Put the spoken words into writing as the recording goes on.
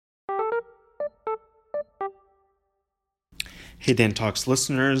Hey Dan Talks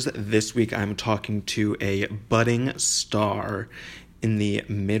listeners, this week I'm talking to a budding star in the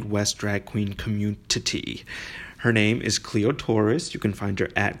Midwest drag queen community. Her name is Cleo Torres. You can find her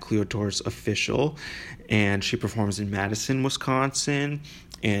at Cleo Torres Official, and she performs in Madison, Wisconsin,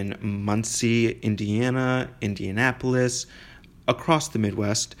 in Muncie, Indiana, Indianapolis, across the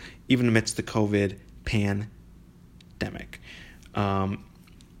Midwest, even amidst the COVID pandemic.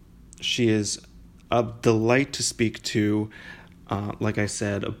 She is a delight to speak to. Like I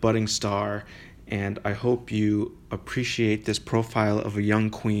said, a budding star, and I hope you appreciate this profile of a young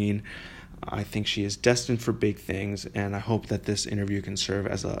queen. I think she is destined for big things, and I hope that this interview can serve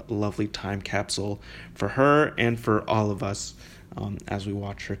as a lovely time capsule for her and for all of us as we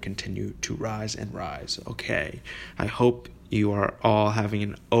watch her continue to rise and rise. Okay, I hope you are all having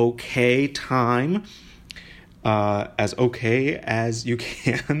an okay time, as okay as you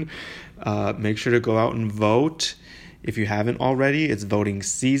can. Make sure to go out and vote. If you haven't already, it's voting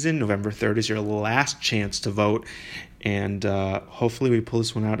season. November 3rd is your last chance to vote. And hopefully we pull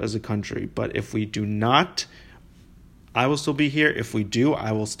this one out as a country. But if we do not, I will still be here. If we do,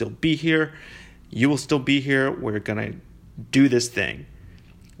 I will still be here. You will still be here. We're going to do this thing.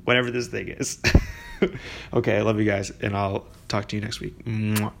 Whatever this thing is. Okay, I love you guys. And I'll talk to you next week.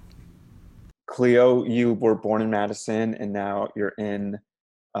 Mwah. Cleo, you were born in Madison and now you're in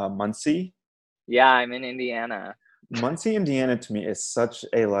Muncie. Yeah, I'm in Indiana. Muncie, Indiana to me is such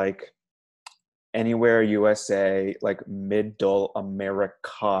a anywhere USA, middle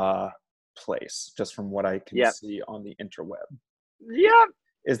America place, just from what I can see on the interweb. Yep.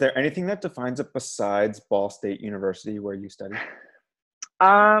 Is there anything that defines it besides Ball State University where you study?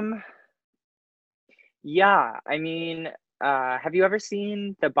 Yeah, I mean, have you ever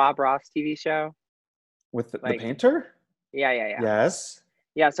seen the Bob Ross TV show? With the painter? Yeah. Yes.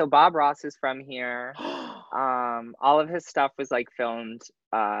 Yeah, so Bob Ross is from here. All of his stuff was filmed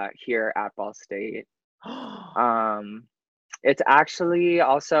here at Ball State. It's actually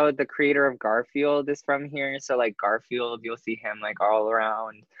also the creator of Garfield is from here. So Garfield, you'll see him all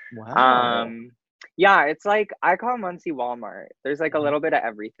around. Wow. Yeah, it's I call Muncie Walmart. There's a little bit of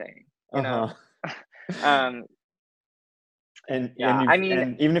everything, you know. And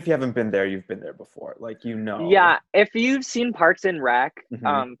even if you haven't been there, you've been there before, Yeah, if you've seen Parks and Rec,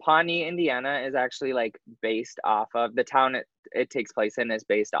 Pawnee, Indiana is actually based off of the town it takes place in is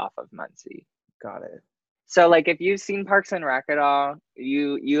based off of Muncie. Got it. So if you've seen Parks and Rec at all,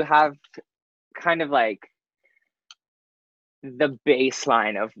 you have kind of the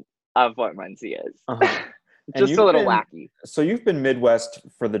baseline of what Muncie is. Just a little wacky. So you've been Midwest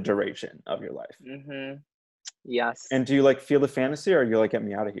for the duration of your life. Yes. And do you feel the fantasy, or you get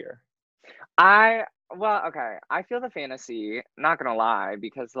me out of here? I feel the fantasy, not gonna lie,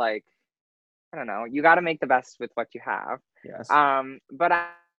 because I don't know, you got to make the best with what you have. Yes. But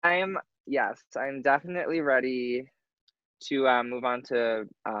I'm definitely ready to move on to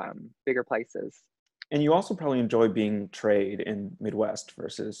bigger places. And you also probably enjoy being trade in Midwest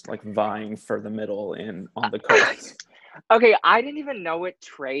versus vying for the middle on the coast. Okay, I didn't even know what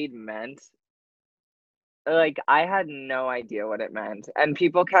trade meant. I had no idea what it meant, and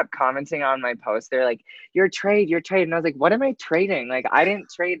people kept commenting on my post. They're like, you're trade, and I was like, what am I trading? I didn't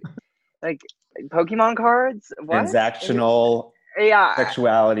trade Pokemon cards. What? Transactional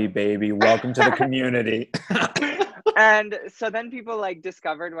sexuality, baby. Welcome to the community. And so then people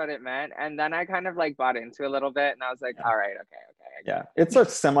discovered what it meant, and then I kind of bought into a little bit, and I was like, all right, okay. Yeah, it's a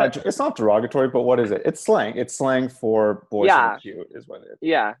it's not derogatory, but what is it? It's slang. It's slang for boys who are cute is what it is.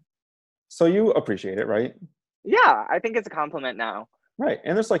 Yeah. So you appreciate it, right? Yeah, I think it's a compliment now. Right,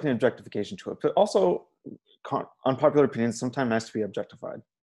 and there's an objectification to it, but also unpopular opinions sometimes nice to be objectified.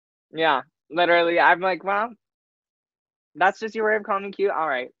 Yeah, literally, I'm well, that's just your way of calling me cute. All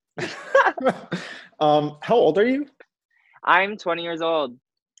right. How old are you? I'm 20 years old.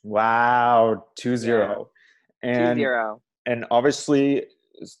 Wow, 20. Yeah. And 20. And obviously,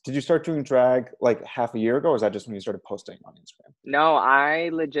 did you start doing drag half a year ago, or is that just when you started posting on Instagram? No, I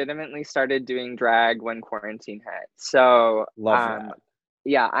legitimately started doing drag when quarantine hit. So love that.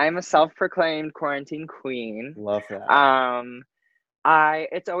 Yeah, I'm a self-proclaimed quarantine queen. Love that.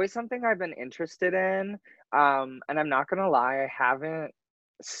 It's always something I've been interested in. And I'm not gonna lie,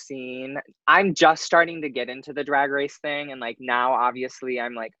 I'm just starting to get into the drag race thing, and now obviously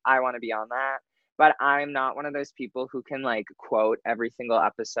I'm I want to be on that. But I'm not one of those people who can quote every single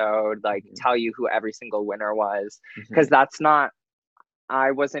episode, tell you who every single winner was, because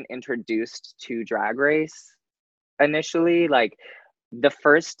I wasn't introduced to Drag Race initially. The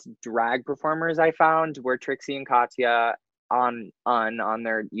first drag performers I found were Trixie and Katya on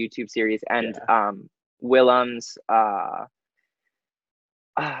their YouTube series, and Willem's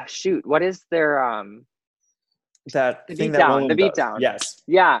Shoot, what is their That The thing Beat that Down, The Willam Beat does. Down. Yes.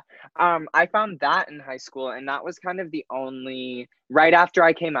 Yeah. I found that in high school, and that was kind of the only right after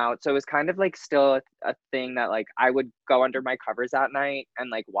I came out. So it was kind of like still a thing that like I would go under my covers at night and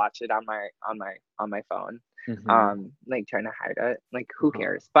like watch it on my phone. Mm-hmm. Like trying to hide it. Like who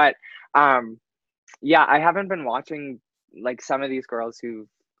cares? But um yeah, I haven't been watching like some of these girls who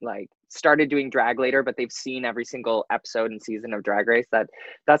like started doing drag later, but they've seen every single episode and season of Drag Race.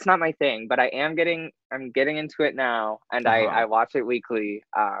 That's not my thing, but I'm getting into it now, and Uh-huh. I watch it weekly.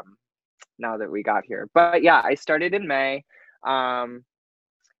 Now that we got here, but yeah, I started in May.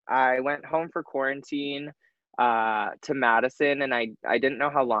 I went home for quarantine to Madison, and I didn't know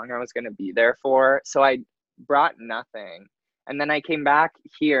how long I was going to be there for, so I brought nothing. And then I came back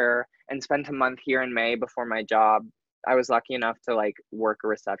here and spent a month here in May before my job. I was lucky enough to like work a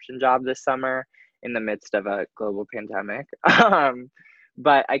reception job this summer in the midst of a global pandemic.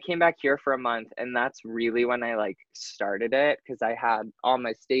 But I came back here for a month, and that's really when I like started it because I had all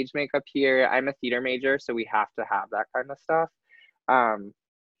my stage makeup here. I'm a theater major, so we have to have that kind of stuff. Um,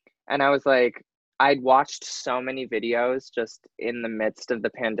 and I was like, I'd watched so many videos just in the midst of the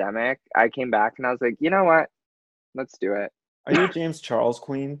pandemic. I came back and I was like, you know what? Let's do it. Are you a James Charles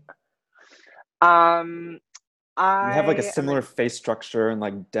queen? Um, You have like a I am similar face structure and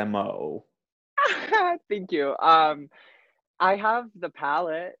like demo. thank you. I have the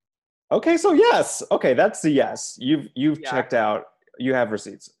palette. Okay, so yes. Okay, that's the yes. You've Yeah. checked out. You have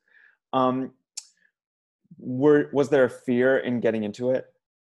receipts. Um, was there a fear in getting into it?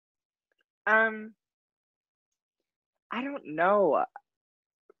 Um, I don't know.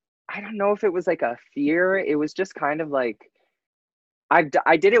 I don't know if it was like a fear. It was just kind of like I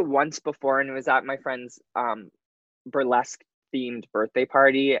did it once before, and it was at my friend's burlesque themed birthday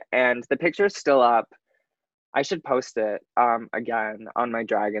party, and the picture's still up. I should post it again on my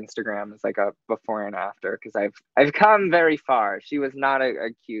drag Instagram as like a before and after because I've come very far. She was not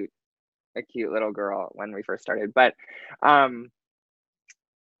a cute little girl when we first started, but um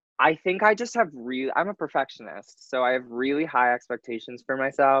I think I just have really I'm a perfectionist, so I have really high expectations for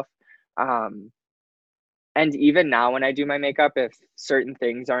myself. Um and even now when I do my makeup, if certain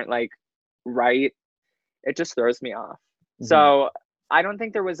things aren't like right, it just throws me off. Mm-hmm. So I don't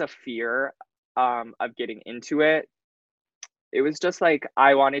think there was a fear of getting into it. It was just like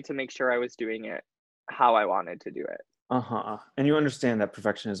I wanted to make sure I was doing it how I wanted to do it. Uh-huh. And you understand that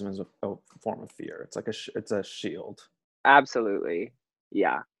perfectionism is a form of fear. It's like it's a shield. Absolutely.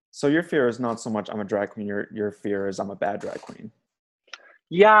 Yeah. So your fear is not so much I'm a drag queen. Your fear is I'm a bad drag queen.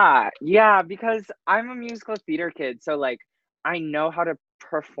 Yeah. Yeah. Because I'm a musical theater kid. So, like, I know how to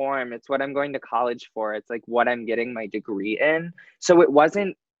perform. It's what I'm going to college for. It's like what I'm getting my degree in. So it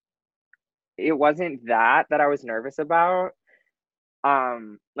wasn't that I was nervous about.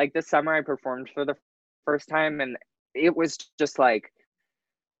 Like this summer I performed for the first time, and it was just like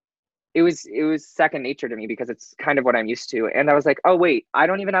it was second nature to me because it's kind of what I'm used to. And I was like, oh wait, I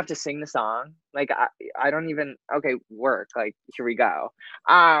don't even have to sing the song. Like I don't even okay, work. Like here we go.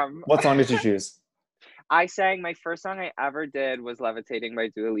 Um What song did you choose? I sang my first song I ever did was Levitating by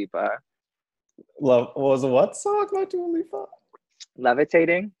Dua Lipa. Love was a what song by Dua Lipa?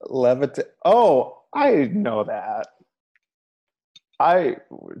 Levitating? Levitate. Oh, I know that. I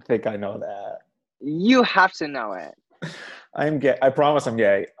think I know that. You have to know it. I'm gay. I promise I'm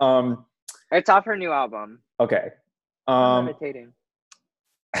gay. It's off her new album. Okay. I'm Um, levitating.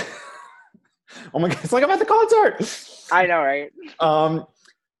 oh my god, it's like I'm at the concert. I know, right?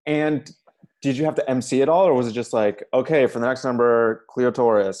 And did you have to MC it all, or was it just like, okay, for the next number, Cleo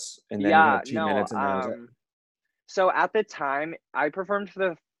Taurus, and then you Yeah, had two no. minutes, and that was it? So at the time I performed for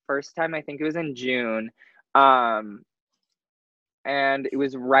the first time, I think it was in June. Um and it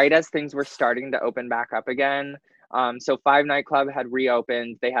was right as things were starting to open back up again. So Five Nightclub had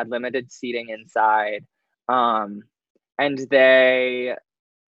reopened. They had limited seating inside, um, and they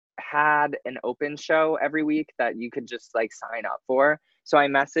had an open show every week that you could just like sign up for. So I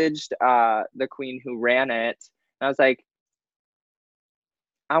messaged the queen who ran it. And I was like,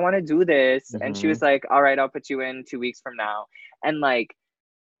 I want to do this, and she was Mm-hmm. like, all right, I'll put you in 2 weeks from now. And like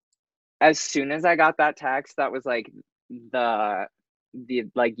as soon as I got that text, that was like the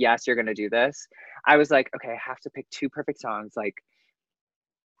like yes, you're gonna do this. I was like, okay, I have to pick two perfect songs. Like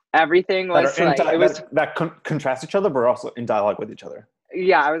everything That are was like it was contrast each other, but are also in dialogue with each other.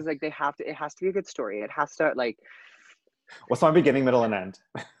 yeah. I was like, it has to be a good story. It has to like What's my beginning, middle, and end?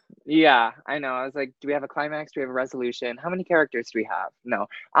 yeah. I know. I was like, do we have a climax? Do we have a resolution? How many characters do we have? No.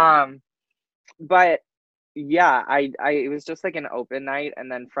 But yeah, I it was just like an open night, and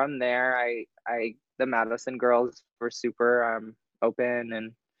then from there, I the Madison girls were super open,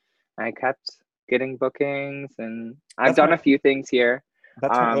 and I kept getting bookings, and I've That's done my a few things here.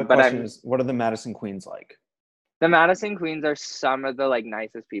 that's my other But question is, what are the Madison Queens like? the Madison Queens are some of the like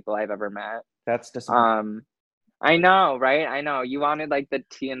nicest people I've ever met. That's disappointing. I know, right? I know. You wanted like the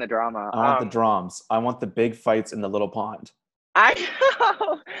tea and the drama. I want the drums. I want the big fights in the little pond. I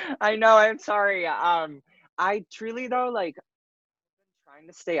know. I know. I'm sorry. I truly though, like, trying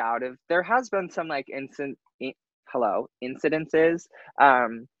to stay out of. There has been some like incidences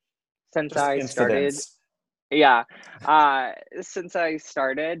since Just I started. incidents. Yeah, since I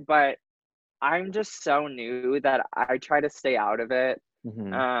started, but I'm just so new that I try to stay out of it.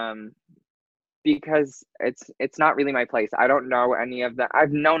 Hmm. Um, because it's not really my place. I don't know any of them.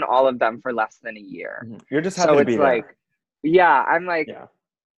 I've known all of them for less than a year. You're just happy So to it's be like, there. yeah, I'm like, Yeah.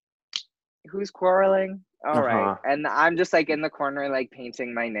 who's quarreling? All right. Uh-huh. And I'm just like in the corner, like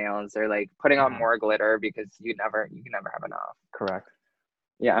painting my nails or like putting on Uh-huh. more glitter because you can never have enough. Correct.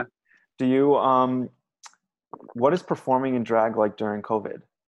 Yeah. Do you what is performing in drag like during COVID?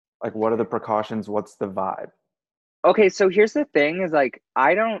 Like what are the precautions? What's the vibe? Okay, so here's the thing is like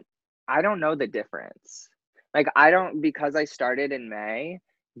I don't know the difference. Like I don't because I started in May,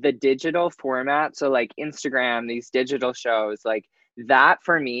 the digital format, so like Instagram, these digital shows, like that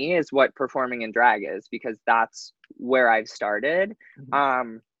for me is what performing in drag is because that's where I've started.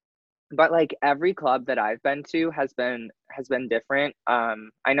 Mhm. But like every club that I've been to has been different.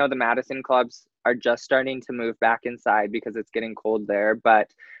 I know the Madison clubs are just starting to move back inside because it's getting cold there,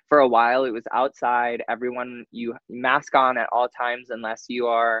 but for a while it was outside. Everyone you mask on at all times unless you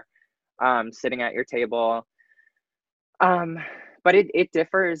are sitting at your table. Um, but it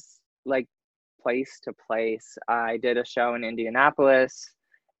differs like place to place. I did a show in Indianapolis,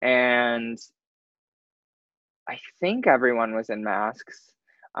 and I think everyone was in masks.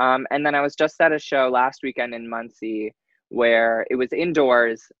 And then I was just at a show last weekend in Muncie where it was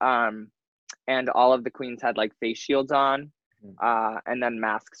indoors, and all of the queens had like face shields on, and then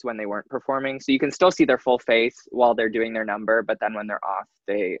masks when they weren't performing. So you can still see their full face while they're doing their number, but then when they're off,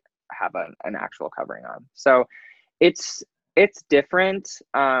 they have an actual covering on. So it's it's different,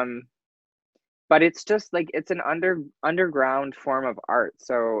 but it's just like it's an underground form of art.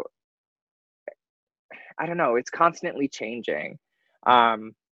 So I don't know, it's constantly changing.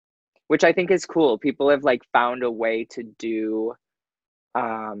 Um, which I think is cool. People have like found a way to do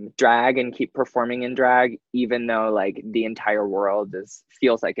drag and keep performing in drag, even though like the entire world is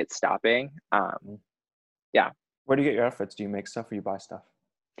feels like it's stopping. Yeah. Where do you get your outfits? Do you make stuff or you buy stuff?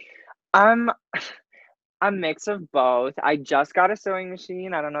 Um, a mix of both. I just got a sewing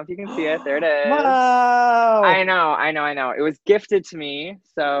machine. I don't know if you can see it. There it is. Wow. I know. It was gifted to me,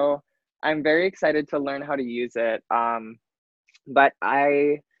 so I'm very excited to learn how to use it. But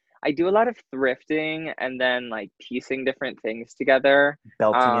I do a lot of thrifting and then like piecing different things together.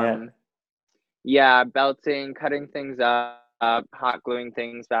 Belting it. Um, yeah, belting, cutting things up, hot gluing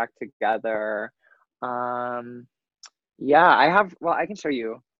things back together. Um, yeah, I have, well, I can show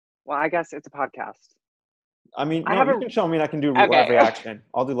you. Well, I guess it's a podcast. I mean, I no, have you a, can show me and I can do live okay. reaction.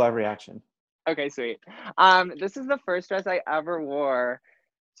 I'll do live reaction. Okay, sweet. This is the first dress I ever wore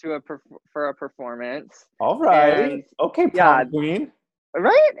to for a performance. All right. And Okay, yeah, prom queen.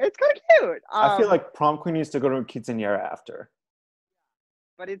 right? It's kind of cute. I feel like prom queen needs to go to a quinceañera after.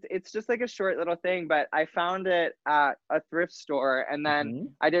 But it's just like a short little thing, but I found it at a thrift store and then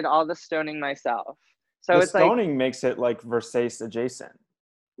Mhm. I did all the stoning myself. So The it's like, stoning makes it like Versace adjacent.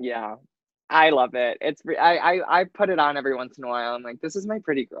 yeah, I love it. I put it on every once in a while. I'm like, this is my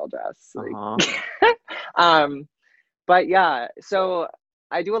pretty girl dress. Uh-huh. Like, but yeah, so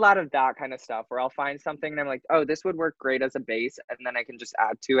I do a lot of that kind of stuff where I'll find something and I'm like, oh, this would work great as a base, and then I can just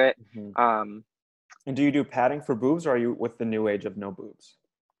add to it. Mhm. Um, And do you do padding for boobs or are you with the new age of no boobs?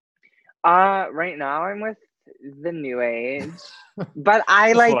 right now I'm with the new age, but I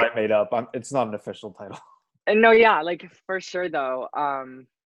That's like, what I made up. It's not an official title. and no, yeah, like for sure though.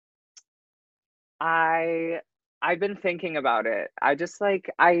 I I've been thinking about it. I just like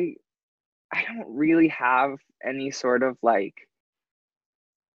I don't really have any sort of like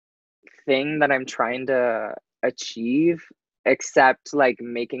thing that I'm trying to achieve except like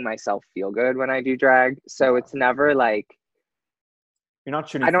making myself feel good when I do drag. So Yeah. it's never like You're not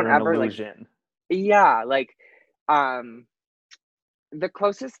shooting I don't for an ever like, illusion. yeah, like um the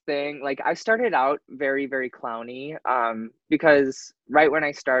closest thing, like I started out very very clowny, because right when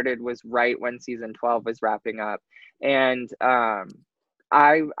I started was right when season 12 was wrapping up, and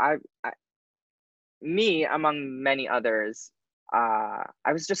I me among many others, I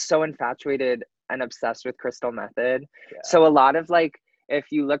was just so infatuated and obsessed with Crystal Method. Yeah. So a lot of like if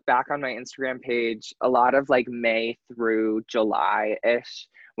you look back on my Instagram page, a lot of like May through July-ish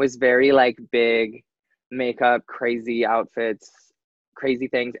was very like big makeup, crazy outfits, crazy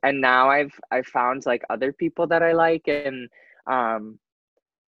things. And now I've found like other people that I like, and I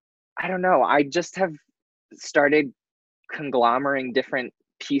don't know, I just have started conglomerating different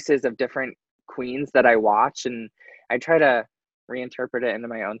pieces of different queens that I watch, and I try to reinterpret it into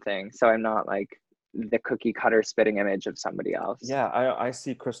my own thing, so I'm not like the cookie cutter spitting image of somebody else. Yeah, I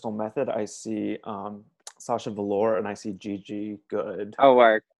see Crystal Method, I see Sasha Velour, and I see Gigi Good. Oh,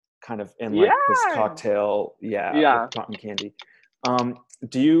 work. Kind of in like this cocktail, with cotton candy.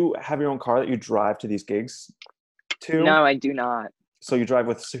 Do you have your own car that you drive to these gigs to? No, I do not. So you drive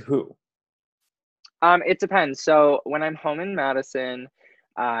with who? It depends. So when I'm home in Madison,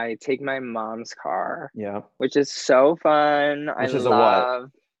 I take my mom's car. Yeah. Which is so fun. Which is a what?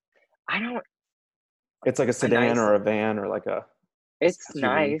 I don't. It's like a sedan or a van or like a. It's SUV.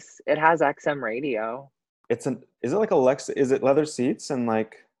 Nice. It has XM radio. Is it like Alexa? Is it leather seats and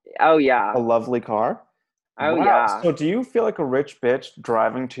like? Oh yeah. A lovely car. Oh wow. Yeah. So do you feel like a rich bitch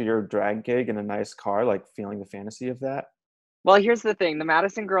driving to your drag gig in a nice car, like feeling the fantasy of that? Well, here's the thing. The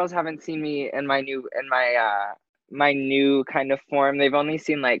Madison girls haven't seen me in my new kind of form. They've only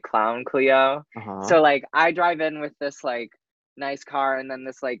seen like Clown Cleo. So like I drive in with this like nice car, and then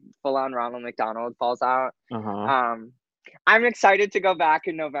this like full on Ronald McDonald falls out. I'm excited to go back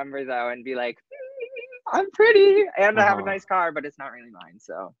in November though and be like, I'm pretty and I have a nice car, but it's not really mine.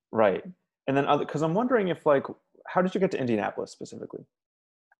 So right. And then because I'm wondering if like, how did you get to Indianapolis specifically?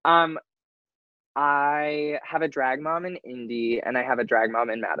 I have a drag mom in Indy and I have a drag mom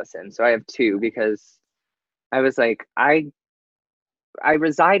in Madison. So I have two, because I was like, I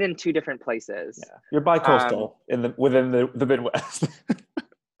reside in two different places. Yeah. You're bi-coastal within the Midwest.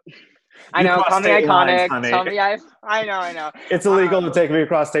 I know, call me iconic. Tell me I know. It's illegal to take me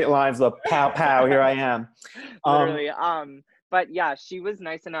across state lines. The pow pow, here I am. Literally. But yeah, she was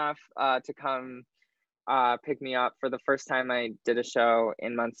nice enough to come pick me up for the first time I did a show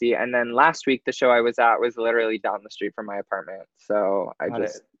in Muncie. And then last week the show I was at was literally down the street from my apartment. So I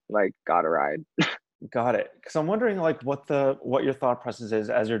got a ride. Got it. Because I'm wondering like what your thought process is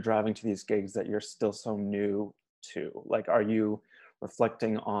as you're driving to these gigs that you're still so new to. Like, are you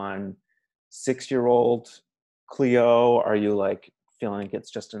reflecting on 6-year-old Cleo? Are you like feeling like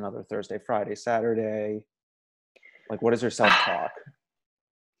it's just another Thursday, Friday, Saturday? Like, what is your self-talk?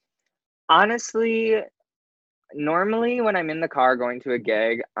 Honestly, normally when I'm in the car going to a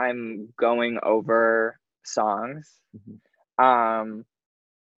gig, I'm going over songs.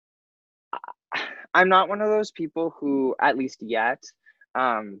 I'm not one of those people who, at least yet,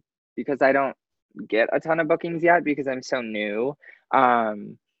 because I don't get a ton of bookings yet because I'm so new.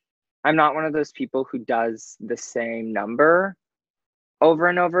 I'm not one of those people who does the same number over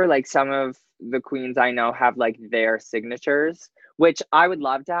and over. Like some of the queens I know have like their signatures, which I would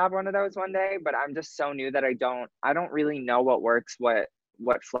love to have one of those one day, but I'm just so new that I don't really know what works, what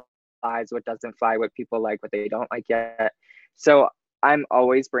flies, what doesn't fly, what people like, what they don't like yet. So I'm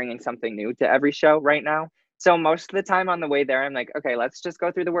always bringing something new to every show right now. So most of the time on the way there, I'm like, okay, let's just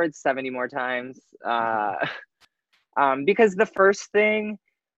go through the words 70 more times. Because the first thing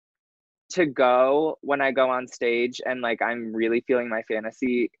to go when I go on stage and like I'm really feeling my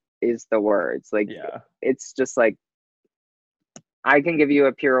fantasy is the words. Like, it's just like, I can give you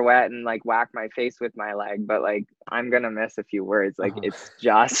a pirouette and like whack my face with my leg, but like I'm gonna miss a few words. Like it's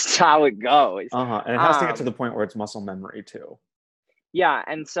just how it goes. And it has to get to the point where it's muscle memory too. Yeah,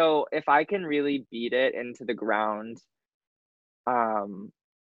 and so if I can really beat it into the ground,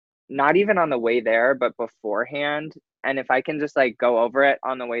 not even on the way there, but beforehand, and if I can just like go over it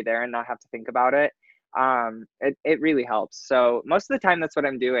on the way there and not have to think about it, it really helps. So most of the time that's what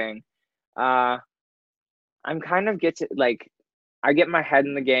I'm doing. I'm kind of I get my head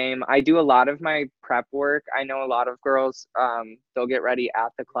in the game. I do a lot of my prep work. I know a lot of girls, they'll get ready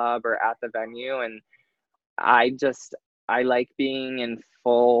at the club or at the venue, and I like being in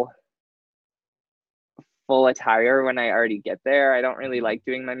full attire when I already get there. I don't really like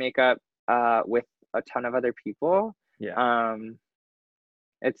doing my makeup with a ton of other people.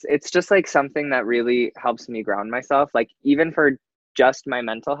 It's just like something that really helps me ground myself. Like even for just my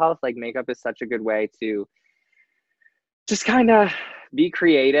mental health, like makeup is such a good way to just kind of be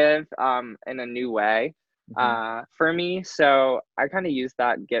creative in a new way for me. So I kind of use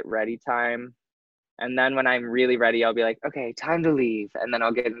that get ready time. And then when I'm really ready, I'll be like, okay, time to leave. And then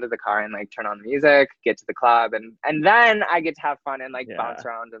I'll get into the car and like turn on the music, get to the club. And then I get to have fun and like bounce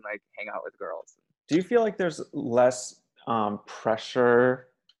around and like hang out with girls. Do you feel like there's less pressure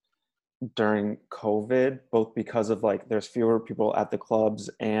during COVID, both because of like there's fewer people at the clubs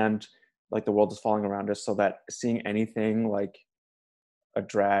and like the world is falling around us, so that seeing anything like a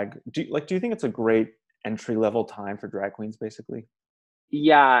drag, do you think it's a great entry level time for drag queens basically?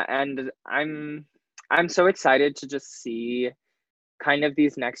 Yeah, and I'm so excited to just see kind of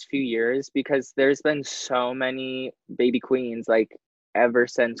these next few years because there's been so many baby queens like ever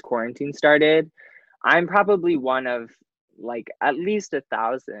since quarantine started. I'm probably one of like at least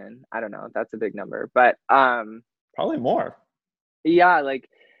 1,000. I don't know, that's a big number, but Probably more. yeah, like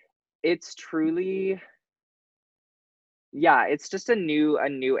it's truly, yeah, it's just a new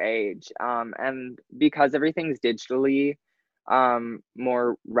age. And because everything's digitally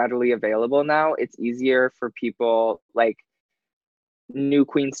more readily available now, it's easier for people like new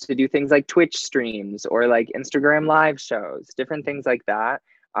queens to do things like Twitch streams or like Instagram live shows, different things like that.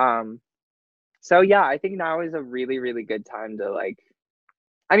 Um, so yeah, I think now is a really, really good time to like,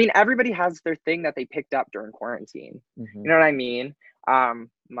 I mean, everybody has their thing that they picked up during quarantine. Hmm. You know what I mean?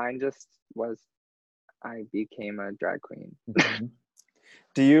 Mine just was I became a drag queen. Hmm.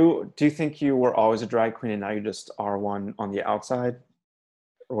 Do you think you were always a drag queen and now you just are one on the outside,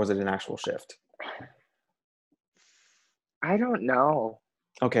 or was it an actual shift? I don't know.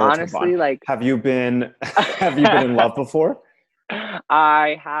 Okay, let's move on. Honestly, like Have you been have you been in love before?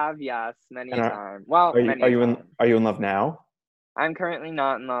 I have, yes, many And a time. Well, are you many are a you in time. are you in love now? I'm currently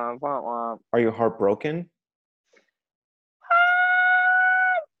not in love. Womp womp. Are you heartbroken?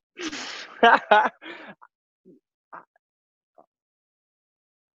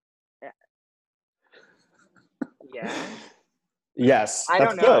 Yeah. Yes, I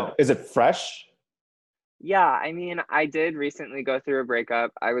that's don't good. know. Is it fresh? Yeah, I mean, I did recently go through a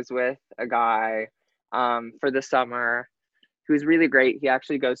breakup. I was with a guy for the summer who was really great. He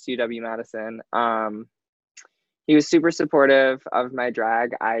actually goes to UW-Madison. He was super supportive of my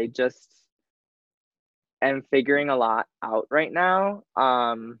drag. I just am figuring a lot out right now.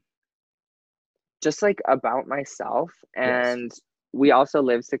 Just like about myself, Yes. and we also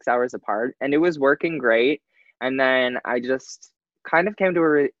live 6 hours apart, and it was working great. And then I just kind of came to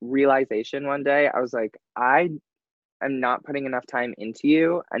a realization one day. I was like, I am not putting enough time into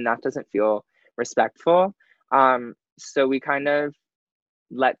you, and that doesn't feel respectful. So we kind of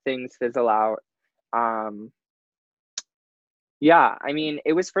let things fizzle out. um yeah, I mean,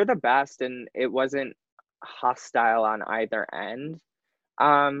 it was for the best and it wasn't hostile on either end.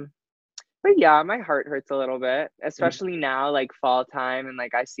 um But yeah, my heart hurts a little bit, especially now, like fall time, and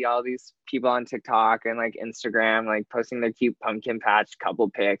like I see all these people on TikTok and like Instagram, like posting their cute pumpkin patch couple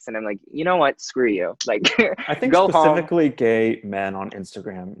pics, and I'm like, you know what? Screw you. Like, I think go home. specifically gay men on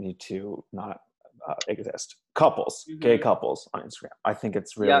Instagram need to not exist. Couples, gay Hmm. couples on Instagram. I think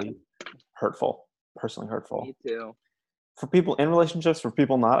it's Yep, really hurtful, personally me hurtful. too. For people in relationships, for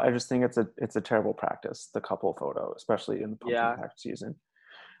people not, I just think it's a terrible practice, the couple photo, especially in the pumpkin Yeah, patch season.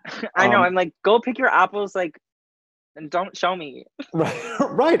 I know. Um, I'm like, go pick your apples, like, and don't show me. right,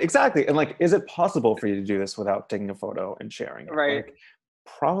 right, exactly. And like, is it possible for you to do this without taking a photo and sharing it? Right? Like,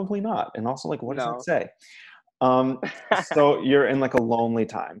 probably not. And also, like, what does that No. say? So you're in like a lonely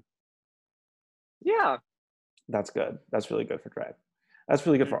time. Yeah. That's good. That's really good for drag. That's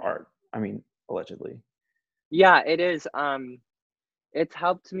really good for Hmm. art. I mean, allegedly. Yeah, it is. It's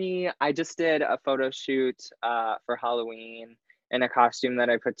helped me. I just did a photo shoot for Halloween in a costume that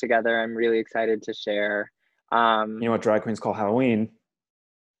I put together. I'm really excited to share. You Um, know what drag queens call Halloween?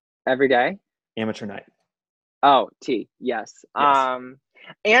 every day. Amateur night. Oh, T, yes. Yes.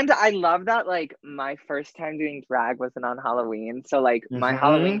 And I love that like my first time doing drag wasn't on Halloween. So like my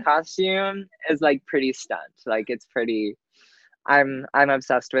Halloween Hmm. costume is like pretty stunt. Like it's pretty, I'm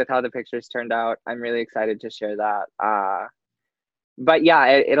obsessed with how the pictures turned out. I'm really excited to share that. But yeah,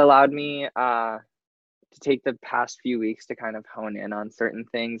 it allowed me to take the past few weeks to kind of hone in on certain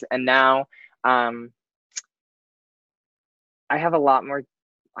things. And now um, I have a lot more,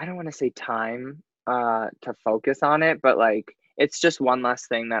 I don't want to say time to focus on it, but like it's just one less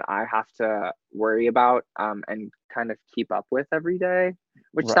thing that I have to worry about and kind of keep up with every day,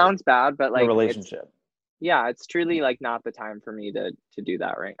 which Right. sounds bad, but Your like it's, relationship. yeah, it's truly like not the time for me to do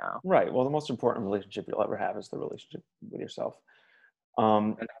that right now. Right. Well, the most important relationship you'll ever have is the relationship with yourself.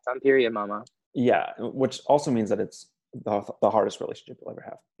 Um, And that's on period, mama. yeah, which also means that it's the hardest relationship you'll ever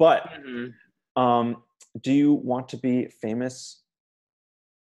have. But Hmm. um, do you want to be famous?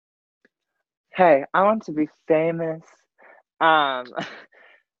 Hey, I want to be famous. Um,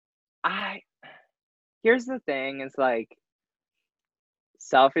 I Here's the thing is like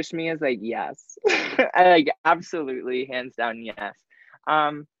selfish me is like yes. I like absolutely hands down yes.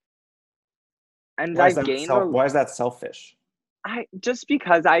 Um and Why is I've that gained a why is that selfish? just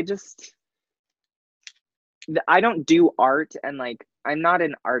because I don't do art, and like I'm not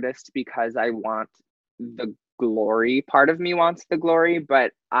an artist because I want the glory. Part of me wants the glory,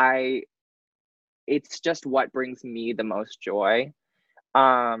 but it's just what brings me the most joy.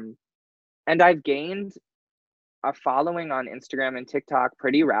 Um, and I've gained a following on Instagram and TikTok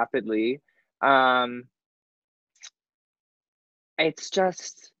pretty rapidly. Um, it's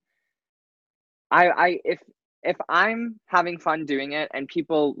just I if I'm having fun doing it and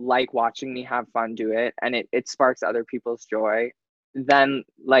people like watching me have fun do it, and it sparks other people's joy, then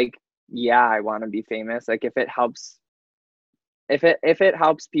like yeah, I want to be famous. Like if it helps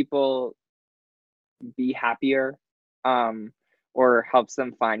people be happier, um or helps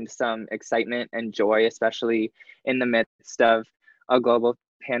them find some excitement and joy, especially in the midst of a global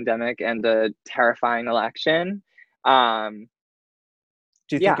pandemic and a terrifying election. um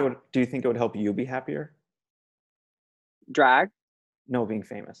yeah. Do you think it would help you be happier? Drag. No, being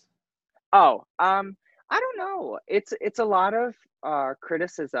famous. Oh, I don't know. It's a lot of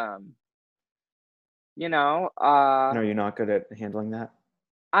criticism, you know. And are you not good at handling that?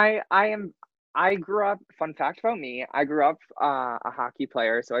 I am I grew up, fun fact about me, I grew up a hockey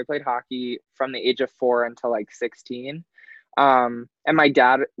player. So I played hockey from the age of 4 until like 16. And my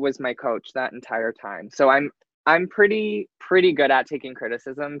dad was my coach that entire time. So I'm pretty good at taking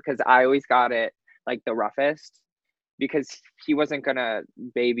criticism because I always got it like the roughest, because he wasn't gonna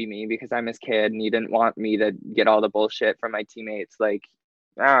baby me because I'm his kid, and he didn't want me to get all the bullshit from my teammates like,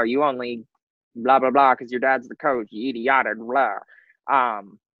 oh, you only blah blah blah because your dad's the coach, you yada yada blah.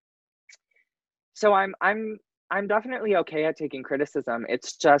 Um, so I'm definitely okay at taking criticism.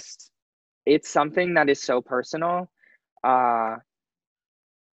 It's just it's something that is so personal. Uh,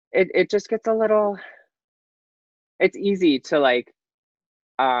 it just gets a little. It's easy to like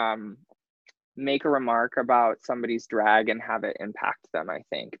um make a remark about somebody's drag and have it impact them, I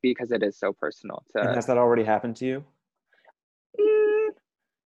think, because it is so personal And to. has that already happened to you? Mm,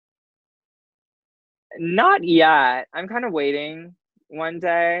 not yet. I'm kind of waiting one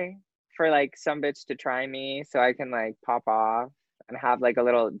day for like some bitch to try me so I can like pop off and have like a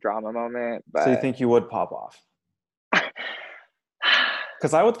little drama moment. So you But think you would pop off?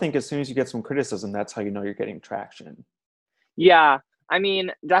 Because I would think as soon as you get some criticism, that's how you know you're getting traction. yeah, I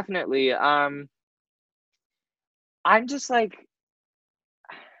mean, definitely. I'm just like,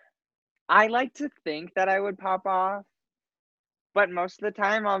 I like to think that I would pop off, but most of the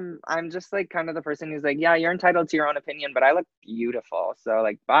time I'm just like kind of the person who's like, yeah, you're entitled to your own opinion, but I look beautiful, so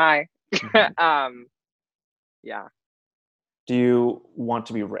like bye. Mhm. Yeah. Do you want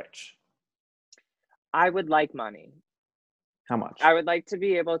to be rich? I would like money. How much? I would like to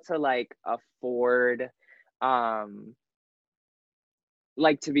be able to like afford, um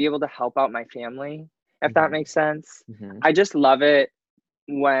like to be able to help out my family, if that Mhm. makes sense. Mhm. I just love it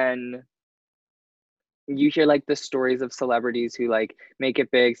when you hear like the stories of celebrities who like make it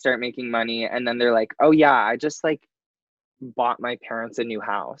big, start making money, and then they're like, oh yeah, I just like bought my parents a new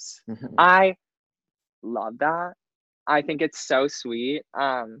house. Mhm. I love that. I think it's so sweet.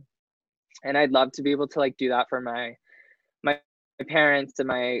 And I'd love to be able to like do that for my parents and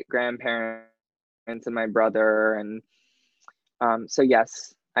my grandparents and my brother. And so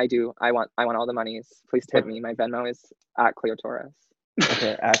yes, I do. I want all the monies. Please tip What? me. My Venmo is at Cleo Torres.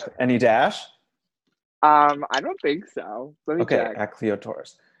 Okay. Any dash? I don't think so. Let me Okay. check. At Cleo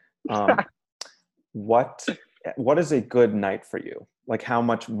Torres. Um, what What is a good night for you? Like, how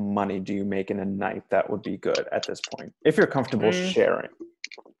much money do you make in a night that would be good at this point, if you're comfortable Mm, sharing?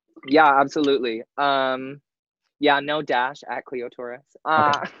 yeah, absolutely. Yeah, no dash at Cleo Torres.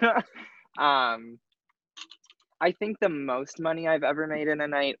 Okay. Um, I think the most money I've ever made in a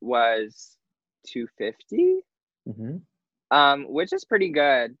night was 250, Hmm. which is pretty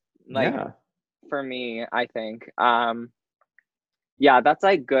good. Like Yeah. for me, I think. Yeah, that's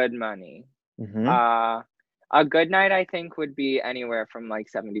like good money. Hmm. Uh, a good night I think would be anywhere from like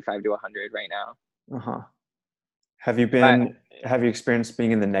 75 to 100 right now. Uh-huh. But Have you experienced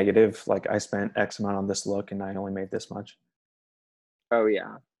being in the negative? Like, I spent X amount on this look and I only made this much. oh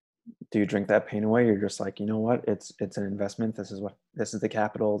yeah. Do you drink that pain away? You're just like, you know what? It's an investment. This is the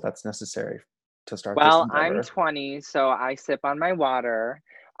capital that's necessary to start this Well, I'm endeavor. 20, so I sip on my water.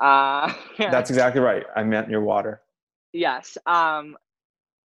 Uh, That's exactly right. I meant your water. yes.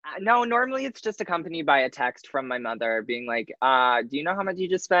 No, normally it's just accompanied by a text from my mother being like, do you know how much you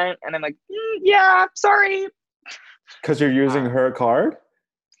just spent? And I'm like, yeah, sorry. Because you're using Uh, her card?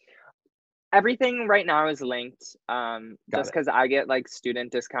 Everything right now is linked, Got just it. because I get like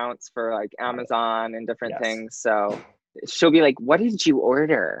student discounts for like Got it. Amazon and different Yes. things. So she'll be like, what did you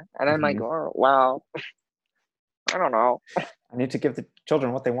order? And I'm like, Hmm. oh, well, I don't know. I need to give the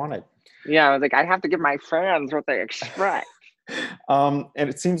children what they wanted. Yeah, I was like, I have to give my fans what they expect. And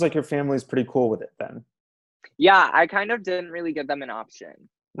it seems like your family's pretty cool with it then. Yeah, I kind of didn't really give them an option.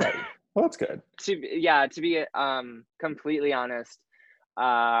 Right. Well, that's good. To be completely honest,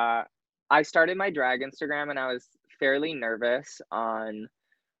 I started my drag Instagram and I was fairly nervous on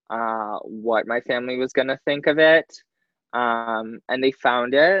what my family was gonna think of it. And they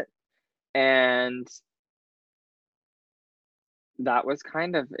found it, and that was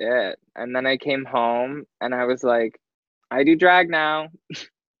kind of it. And then I came home and I was like, I do drag now.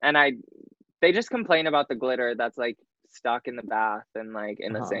 And they just complain about the glitter that's like stuck in the bath and like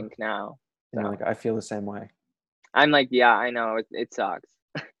in the sink now. And you're like, I feel the same way. I'm like, yeah, I know, it sucks.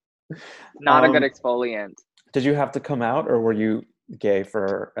 Not a good exfoliant. Did you have to come out, or were you gay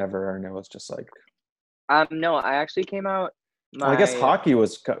forever and it was just like... No, I actually came out. I guess hockey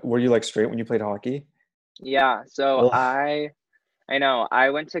was... Were you like straight when you played hockey? Yeah, so Ugh. I know, I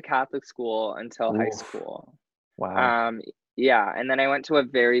went to Catholic school until high school. Wow. Yeah, and then I went to a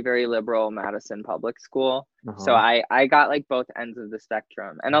very, very liberal Madison public school. So Uh-huh. I got like both ends of the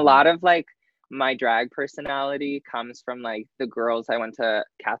spectrum. And a lot of like my drag personality comes from like the girls I went to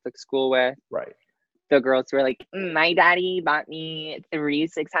Catholic school with. Right. The girls were like, my daddy bought me 3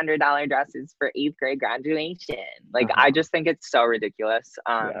 $600 dresses for 8th grade graduation. Like, I just think it's so ridiculous.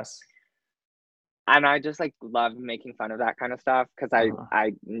 Yes. And I just like love making fun of that kind of stuff because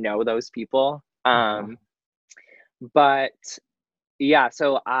I know those people. But yeah,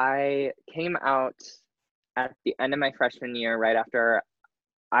 so I came out at the end of my freshman year, right after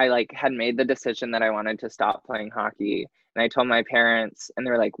I like had made the decision that I wanted to stop playing hockey. And I told my parents, and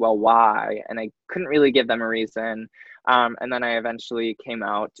they were like, well, why? And I couldn't really give them a reason. And then I eventually came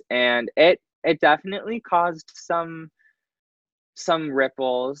out, and it definitely caused some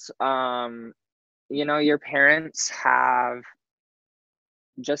ripples. You know, your parents have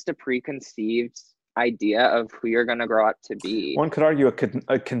just a preconceived idea of who you're going to grow up to be. One could argue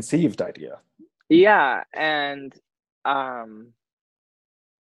a conceived idea. Yeah, and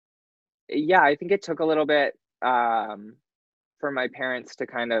yeah, I think it took a little bit for my parents to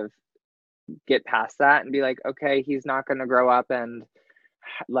kind of get past that and be like, okay, he's not going to grow up and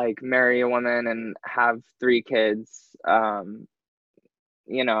like marry a woman and have 3 kids.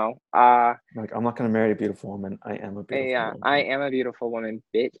 You know, Like, I'm not going to marry a beautiful woman. I am a beautiful yeah, woman. I am a beautiful woman,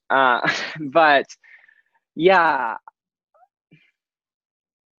 bitch. But yeah,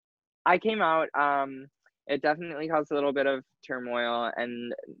 I came out. It definitely caused a little bit of turmoil,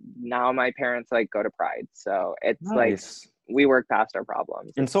 and now my parents like go to Pride, so it's like Nice. we work past our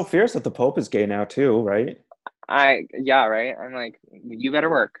problems. And so fierce that the Pope is gay now too, right? Yeah, right. I'm like, you better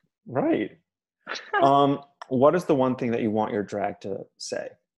work. Right. What is the one thing that you want your drag to say?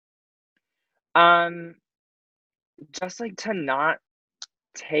 Just like to not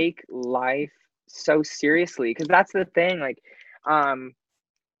take life so seriously, because that's the thing. Like,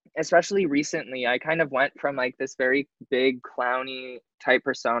 especially recently, I kind of went from like this very big clowny type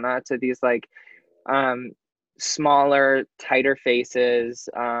persona to these like smaller, tighter faces,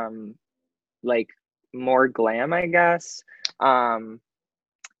 like more glam, I guess.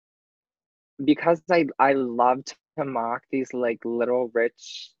 Because I loved to mock these like little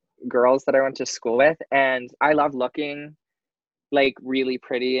rich girls that I went to school with, and I love looking like really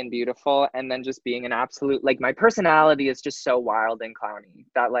pretty and beautiful, and then just being an absolute like my personality is just so wild and clowny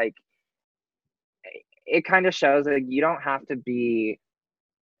that like it kind of shows like you don't have to be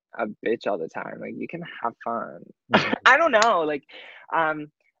a bitch all the time. Like you can have fun. I don't know. Like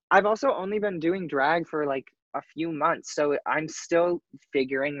I've also only been doing drag for like a few months, so I'm still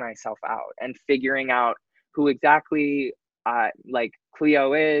figuring myself out and figuring out who exactly like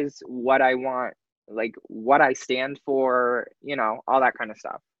Cleo is, what I want, like what I stand for, you know, all that kind of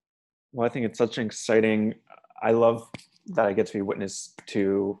stuff. Well, I think it's such an exciting... I love that I get to be witness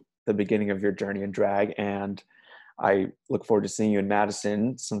to the beginning of your journey in drag, and I look forward to seeing you in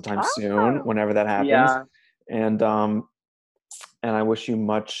Madison sometime soon, Oh, whenever that happens. yeah. And I wish you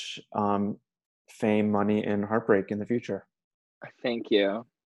much fame, money, and heartbreak in the future. Thank you.